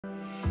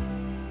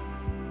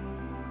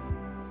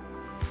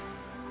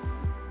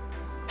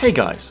Hey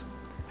guys!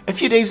 A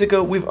few days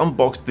ago we've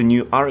unboxed the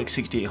new RX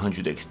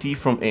 6800 XT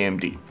from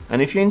AMD,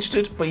 and if you're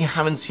interested but you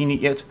haven't seen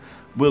it yet,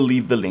 we'll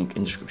leave the link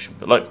in the description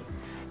below.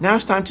 Now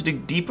it's time to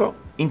dig deeper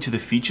into the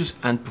features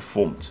and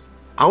performance.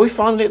 Are we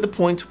finally at the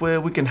point where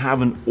we can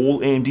have an all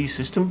AMD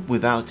system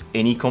without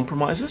any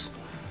compromises?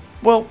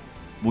 Well,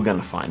 we're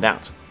gonna find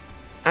out.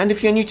 And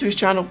if you're new to this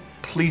channel,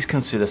 please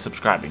consider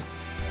subscribing.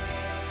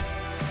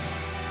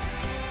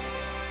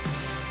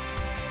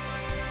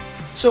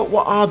 So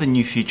what are the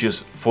new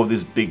features for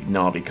this Big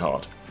Navi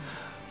card?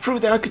 Through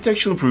the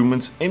architectural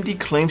improvements, AMD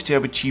claims to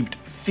have achieved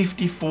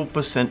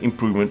 54%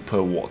 improvement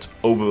per watt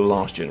over the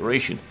last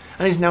generation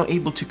and is now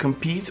able to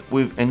compete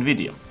with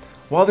NVIDIA.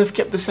 While they've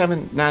kept the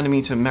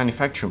 7nm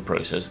manufacturing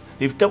process,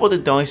 they've doubled the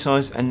die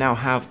size and now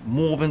have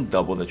more than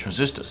double the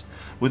transistors.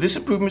 With this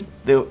improvement,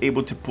 they were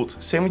able to put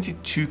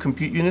 72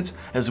 compute units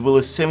as well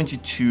as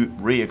 72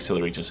 ray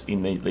accelerators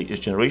in the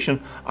latest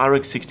generation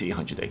RX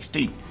 6800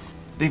 XT.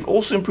 They've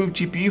also improved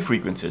GPU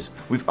frequencies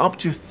with up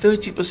to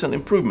 30%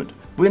 improvement.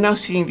 We're now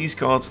seeing these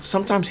cards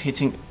sometimes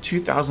hitting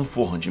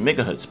 2400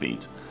 MHz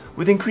speeds.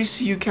 With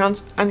increased CPU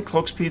counts and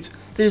clock speeds,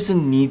 there is a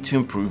need to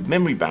improve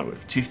memory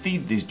bandwidth to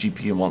feed this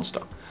GPU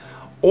monster.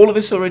 All of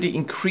this already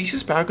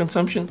increases power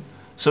consumption,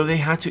 so they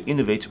had to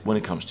innovate when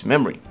it comes to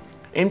memory.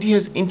 AMD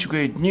has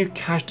integrated new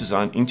cache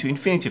design into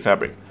Infinity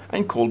Fabric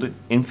and called it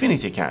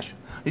Infinity Cache.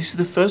 This is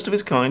the first of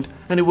its kind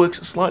and it works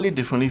slightly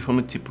differently from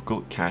a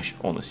typical cache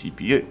on a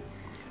CPU.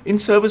 In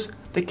servers,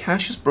 the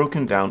cache is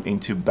broken down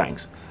into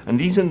banks, and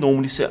these are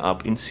normally set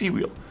up in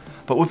serial.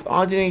 But with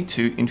RDNA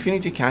 2,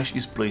 Infinity Cache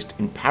is placed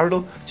in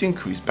parallel to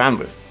increase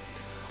bandwidth,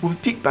 with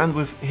peak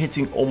bandwidth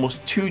hitting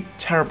almost 2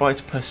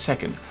 TB per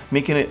second,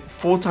 making it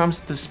 4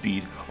 times the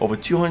speed of a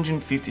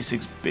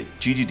 256-bit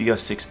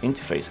GDDR6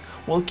 interface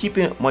while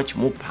keeping it much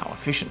more power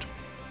efficient.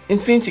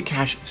 Infinity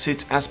Cache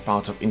sits as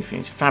part of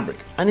Infinity Fabric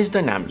and is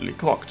dynamically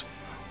clocked.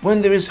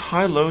 When there is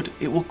high load,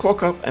 it will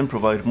clock up and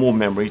provide more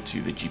memory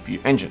to the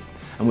GPU engine.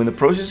 And when the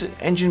process is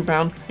engine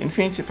bound,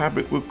 Infinity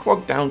Fabric will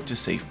clock down to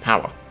save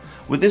power.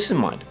 With this in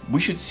mind, we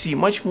should see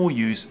much more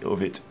use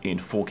of it in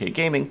 4K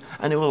gaming,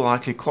 and it will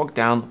likely clock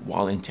down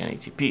while in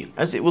 1080p,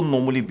 as it will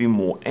normally be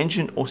more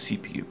engine or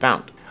CPU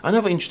bound.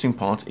 Another interesting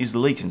part is the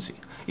latency.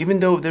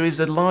 Even though there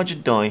is a larger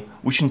die,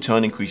 which in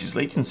turn increases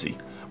latency.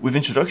 With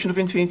introduction of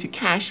Infinity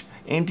Cache,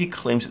 AMD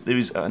claims that there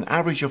is an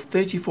average of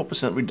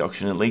 34%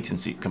 reduction in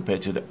latency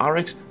compared to the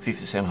RX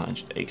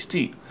 5700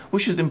 XT,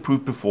 which should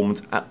improve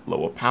performance at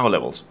lower power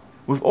levels.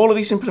 With all of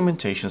these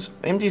implementations,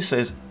 AMD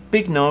says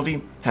Big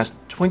Navi has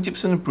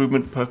 20%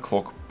 improvement per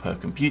clock per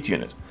compute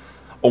unit,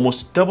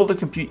 almost double the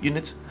compute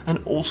units,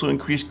 and also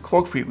increased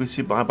clock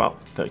frequency by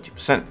about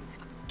 30%.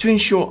 To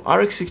ensure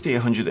RX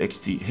 6800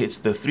 XT hits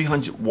the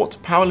 300 watt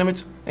power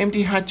limit,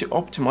 AMD had to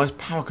optimize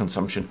power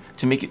consumption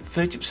to make it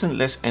 30%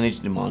 less energy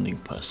demanding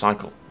per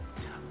cycle.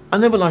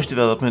 Another large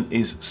development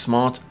is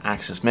Smart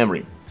Access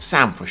Memory,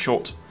 SAM for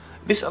short.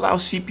 This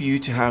allows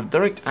CPU to have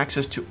direct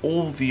access to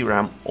all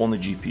VRAM on the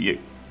GPU,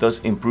 thus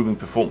improving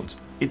performance.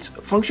 Its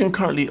function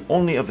currently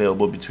only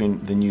available between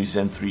the new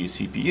Zen 3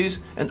 CPUs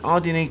and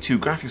RDNA 2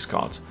 graphics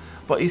cards,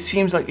 but it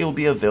seems like it will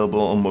be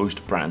available on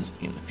most brands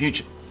in the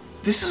future.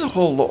 This is a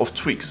whole lot of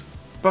tweaks,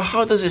 but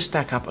how does it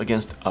stack up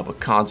against other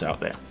cards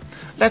out there?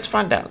 Let's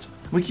find out.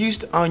 We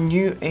used our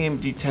new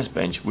AMD Test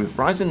Bench with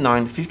Ryzen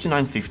 9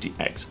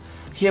 5950X.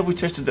 Here we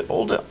tested the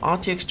older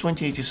RTX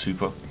 2080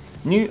 Super,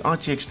 new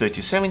RTX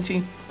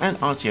 3070 and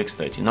RTX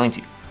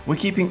 3090. We're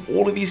keeping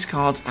all of these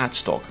cards at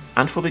stock,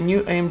 and for the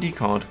new AMD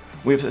card,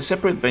 we have a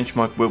separate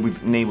benchmark where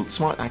we've enabled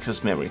Smart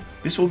Access Memory.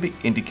 This will be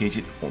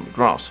indicated on the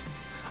graphs.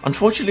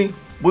 Unfortunately,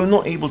 we're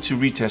not able to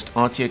retest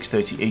RTX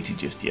 3080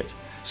 just yet,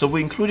 so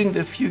we're including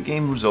the few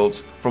game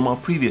results from our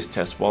previous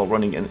test while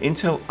running an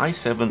Intel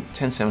i7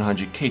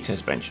 10700K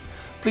test bench.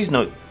 Please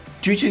note,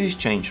 due to this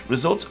change,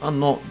 results are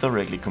not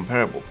directly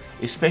comparable,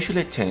 especially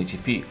at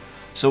 1080p,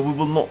 so we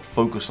will not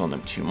focus on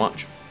them too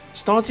much.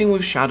 Starting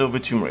with Shadow of the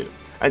Tomb Raider.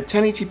 At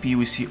 1080p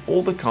we see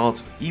all the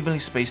cards evenly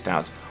spaced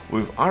out,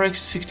 with RX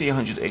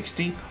 6800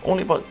 XT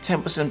only about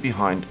 10%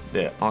 behind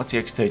their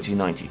RTX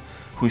 3090,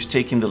 who's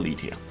taking the lead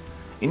here.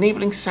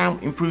 Enabling SAM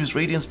improves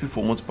Radeon's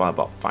performance by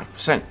about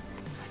 5%.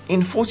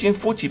 In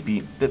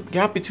 1440p, the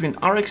gap between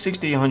RX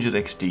 6800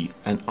 XT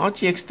and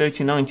RTX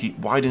 3090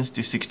 widens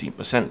to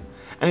 16%,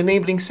 and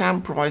enabling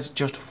SAM provides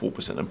just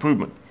 4%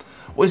 improvement.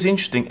 What is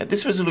interesting, at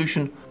this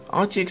resolution,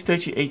 RTX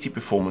 3080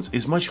 performance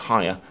is much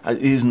higher as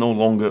it is no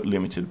longer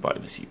limited by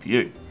the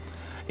CPU.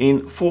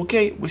 In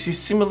 4K, we see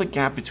similar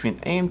gap between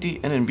AMD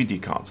and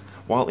NVIDIA cards,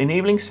 while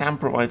enabling SAM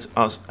provides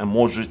us a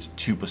moderate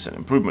 2%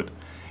 improvement.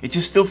 It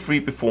is still free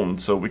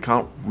performance, so we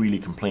can't really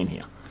complain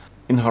here.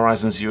 In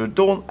Horizon Zero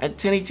Dawn, at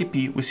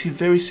 1080p, we see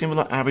very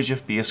similar average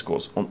FPS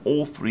scores on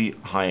all three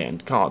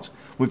high-end cards,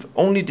 with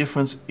only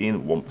difference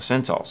in 1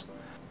 percentiles.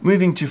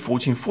 Moving to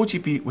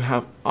 1440p, we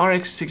have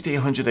RX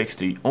 6800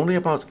 XT only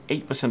about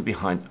 8%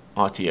 behind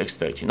RTX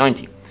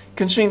 3090.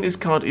 Considering this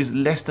card is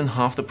less than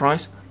half the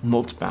price,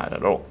 not bad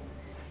at all.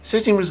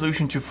 Setting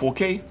resolution to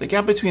 4K, the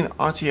gap between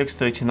RTX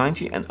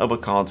 3090 and other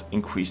cards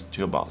increased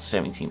to about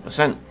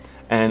 17%,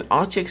 and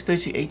RTX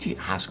 3080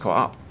 has caught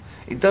up.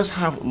 It does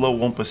have low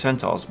 1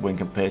 percentiles when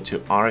compared to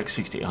RX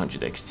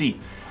 6800 XT,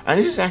 and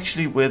this is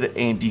actually where the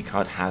AMD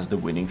card has the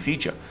winning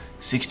feature,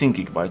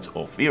 16GB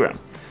of VRAM.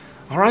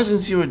 Horizon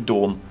Zero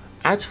Dawn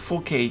at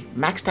 4K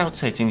maxed out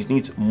settings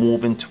needs more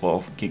than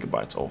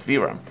 12GB of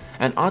VRAM,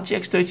 and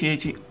RTX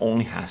 3080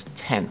 only has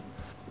 10.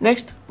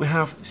 Next, we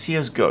have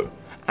CSGO,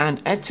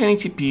 and at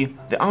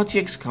 1080p, the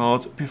RTX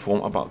cards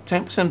perform about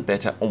 10%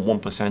 better on 1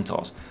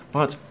 percentiles,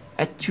 but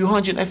at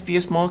 200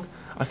 FPS mark,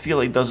 I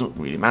feel it doesn't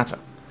really matter.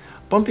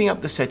 Bumping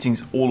up the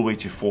settings all the way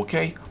to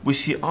 4K, we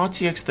see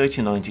RTX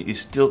 3090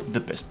 is still the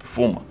best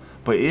performer,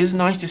 but it is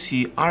nice to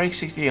see RX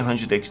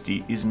 6800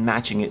 XT is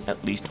matching it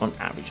at least on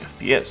average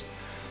FPS.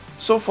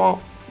 So far,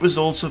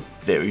 results are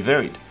very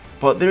varied,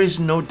 but there is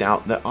no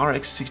doubt that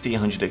RX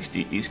 6800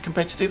 XT is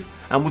competitive,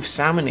 and with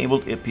SAM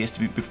enabled it appears to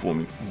be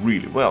performing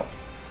really well.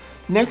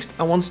 Next,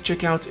 I want to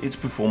check out its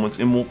performance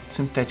in more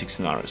synthetic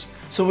scenarios,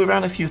 so we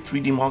ran a few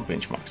 3D Mark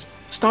benchmarks.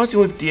 Starting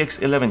with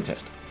DX11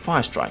 test,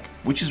 Firestrike,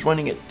 which is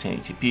running at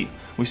 1080p,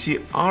 we see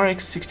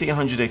RX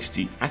 6800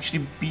 XT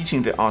actually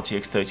beating the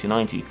RTX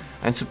 3090,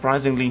 and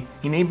surprisingly,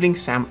 enabling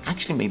SAM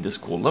actually made the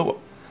score lower.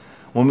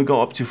 When we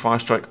go up to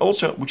Firestrike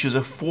Ultra, which is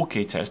a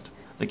 4K test,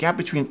 the gap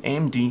between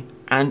AMD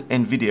and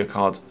NVIDIA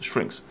cards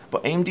shrinks,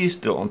 but AMD is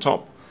still on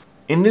top.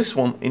 In this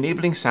one,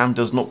 enabling SAM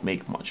does not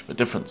make much of a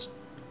difference.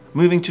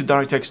 Moving to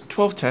DirectX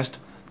 12 test,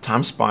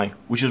 Time Spy,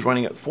 which is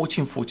running at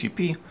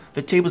 1440p,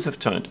 the tables have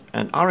turned,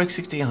 and RX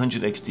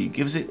 6800 XT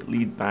gives it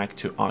lead back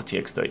to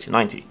RTX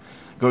 3090.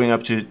 Going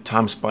up to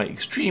Time Spy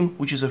Extreme,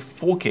 which is a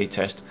 4K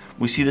test,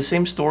 we see the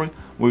same story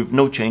with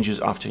no changes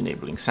after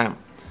enabling SAM.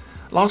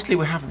 Lastly,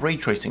 we have Ray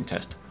Tracing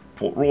test,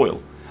 Port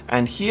Royal,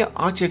 and here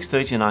RTX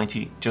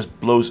 3090 just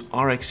blows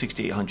RX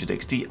 6800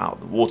 XT out of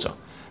the water.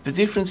 The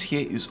difference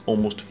here is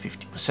almost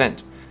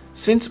 50%.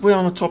 Since we're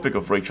on the topic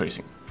of ray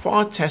tracing, for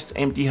our tests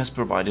AMD has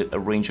provided a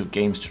range of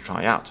games to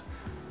try out,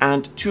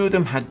 and 2 of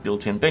them had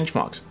built-in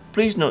benchmarks.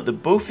 Please note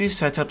that both these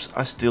setups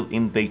are still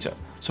in beta,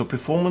 so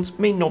performance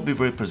may not be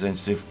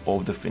representative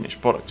of the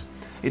finished product.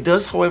 It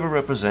does, however,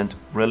 represent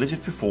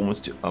relative performance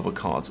to other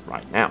cards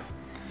right now.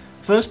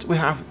 First, we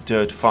have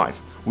Dirt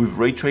 5, with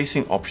ray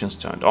tracing options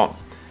turned on.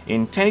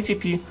 In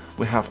 1080p,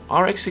 we have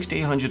RX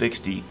 6800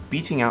 XT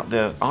beating out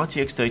the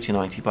RTX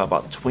 3090 by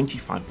about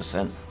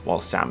 25%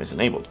 while SAM is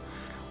enabled.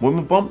 When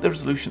we bump the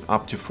resolution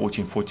up to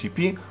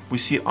 1440p, we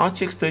see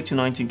RTX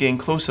 3090 getting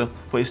closer,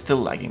 but is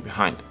still lagging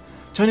behind.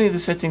 Turning the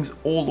settings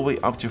all the way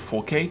up to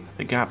 4K,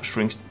 the gap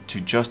shrinks to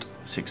just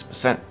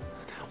 6%.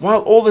 While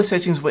all the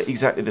settings were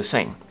exactly the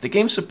same, the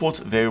game supports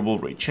variable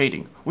rate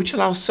shading, which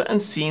allows certain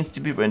scenes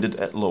to be rendered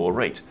at lower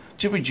rate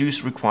to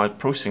reduce required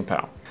processing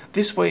power.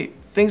 This way,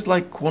 things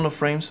like corner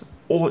frames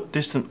or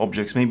distant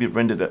objects may be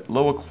rendered at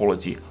lower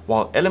quality,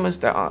 while elements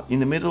that are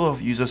in the middle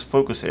of user's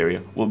focus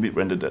area will be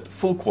rendered at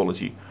full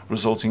quality,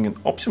 resulting in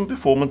optimum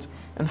performance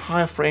and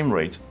higher frame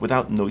rates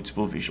without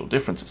noticeable visual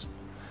differences.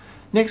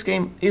 Next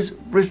game is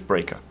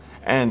Riftbreaker,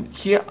 and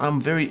here I'm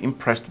very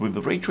impressed with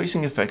the ray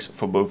tracing effects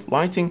for both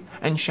lighting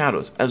and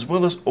shadows, as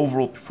well as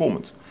overall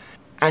performance.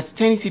 At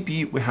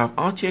 1080p, we have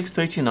RTX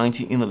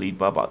 3090 in the lead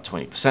by about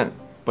 20%,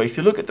 but if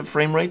you look at the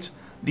frame rates,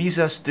 these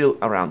are still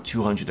around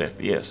 200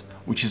 FPS,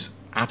 which is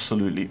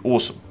absolutely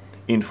awesome.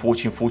 In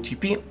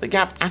 1440p, the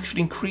gap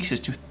actually increases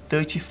to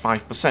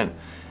 35%.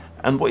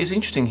 And what is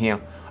interesting here,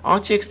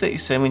 RTX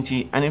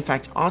 3070 and in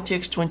fact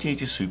RTX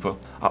 2080 Super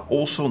are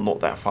also not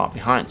that far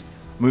behind.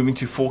 Moving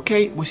to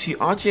 4K, we see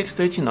RTX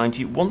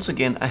 3090 once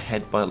again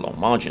ahead by a long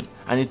margin,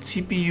 and its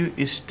CPU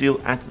is still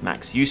at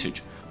max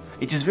usage.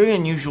 It is very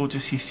unusual to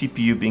see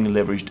CPU being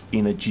leveraged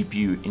in a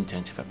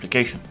GPU-intensive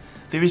application.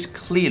 There is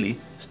clearly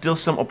still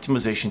some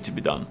optimization to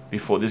be done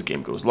before this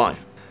game goes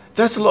live.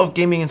 That's a lot of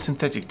gaming and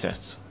synthetic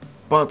tests,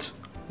 but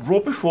raw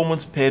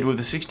performance paired with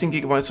the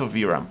 16GB of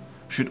VRAM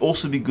should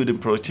also be good in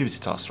productivity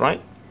tasks,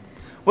 right?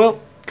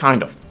 Well,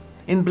 kind of.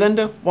 In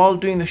Blender, while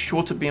doing the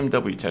shorter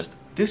BMW test,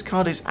 this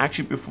card is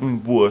actually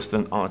performing worse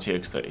than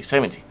RTX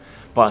 3070,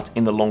 but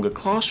in the longer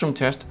classroom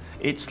test,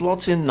 it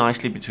slots in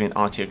nicely between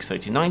RTX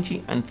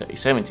 3090 and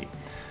 3070.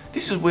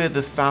 This is where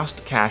the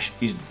fast cache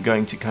is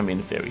going to come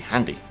in very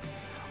handy.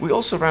 We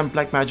also ran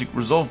Blackmagic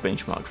Resolve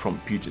benchmark from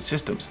Puget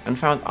Systems and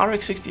found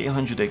RX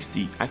 6800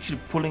 XT actually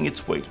pulling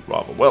its weight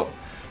rather well,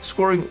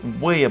 scoring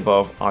way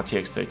above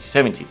RTX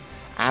 3070,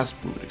 as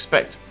we would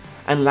expect,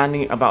 and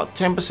landing about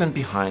 10%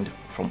 behind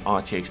from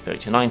RTX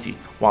 3090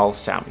 while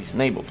SAM is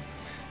enabled.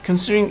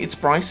 Considering its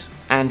price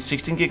and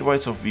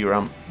 16GB of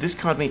VRAM, this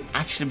card may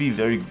actually be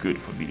very good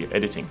for video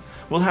editing.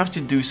 We'll have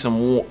to do some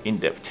more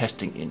in-depth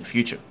testing in the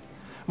future.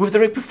 With the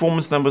rig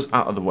performance numbers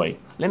out of the way,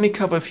 let me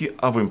cover a few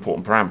other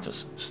important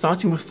parameters,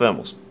 starting with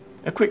thermals.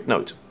 A quick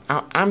note,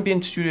 our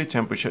ambient studio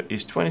temperature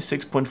is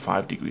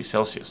 26.5 degrees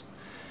Celsius.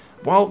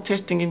 While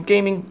testing in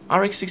gaming,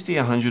 RX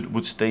 6800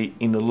 would stay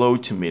in the low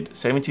to mid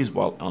 70s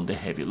while under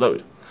heavy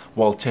load.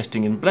 While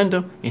testing in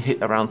Blender, it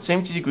hit around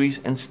 70 degrees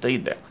and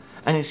stayed there,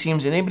 and it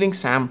seems enabling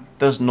SAM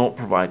does not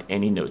provide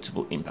any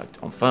notable impact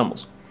on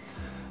thermals.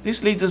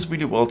 This leads us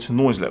really well to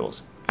noise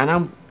levels, and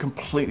I'm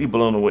completely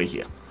blown away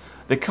here.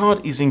 The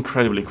card is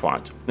incredibly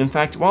quiet. In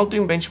fact, while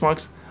doing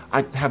benchmarks,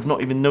 I have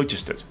not even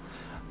noticed it.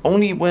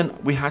 Only when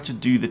we had to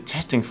do the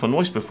testing for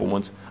noise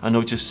performance, I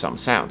noticed some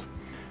sound.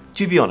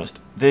 To be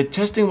honest, the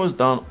testing was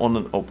done on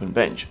an open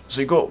bench,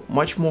 so it got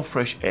much more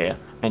fresh air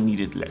and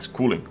needed less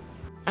cooling.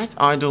 At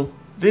idle,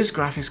 this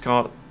graphics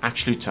card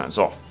actually turns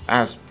off,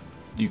 as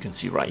you can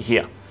see right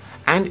here,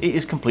 and it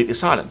is completely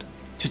silent.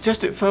 To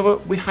test it further,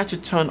 we had to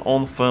turn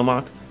on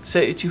Firmark,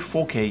 set it to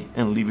 4K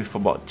and leave it for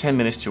about 10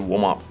 minutes to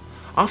warm up.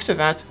 After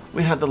that,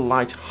 we had the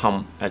light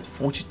hum at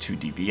 42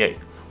 dBA,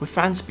 with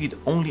fan speed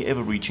only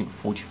ever reaching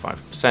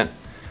 45%.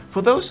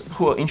 For those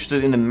who are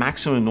interested in the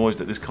maximum noise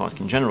that this card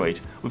can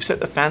generate, we've set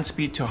the fan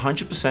speed to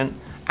 100%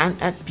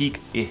 and at peak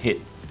it hit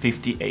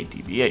 58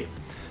 dBA.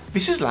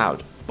 This is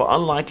loud, but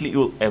unlikely it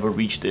will ever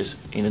reach this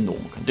in the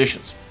normal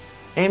conditions.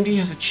 AMD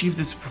has achieved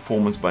this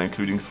performance by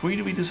including 3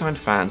 redesigned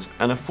fans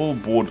and a full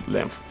board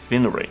length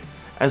fin array,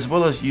 as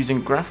well as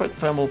using graphite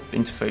thermal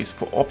interface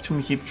for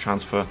optimum heat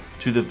transfer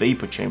to the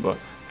vapor chamber,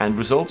 and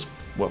results,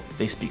 well,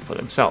 they speak for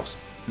themselves.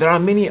 There are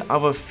many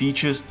other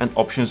features and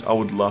options I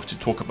would love to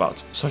talk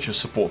about, such as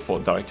support for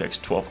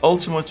DirectX 12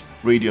 Ultimate,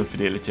 Radeon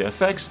Fidelity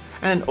FX,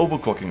 and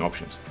overclocking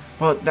options,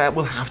 but that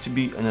will have to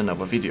be in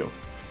another video.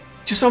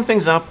 To sum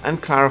things up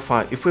and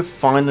clarify if we're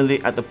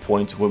finally at the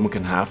point when we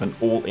can have an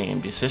all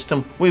AMD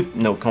system with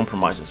no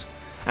compromises.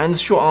 And the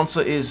short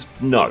answer is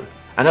no,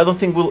 and I don't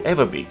think we'll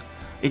ever be.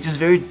 It is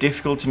very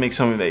difficult to make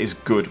something that is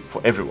good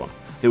for everyone.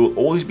 There will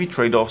always be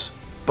trade-offs,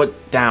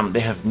 but damn, they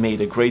have made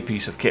a great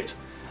piece of kit,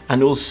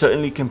 and it will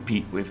certainly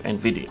compete with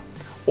NVIDIA.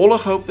 All I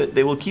hope that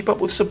they will keep up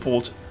with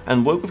support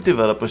and work with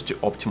developers to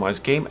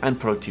optimize game and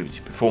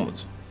productivity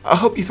performance. I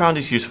hope you found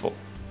this useful.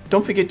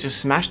 Don't forget to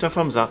smash the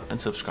thumbs up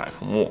and subscribe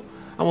for more,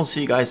 and we'll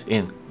see you guys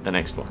in the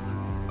next one.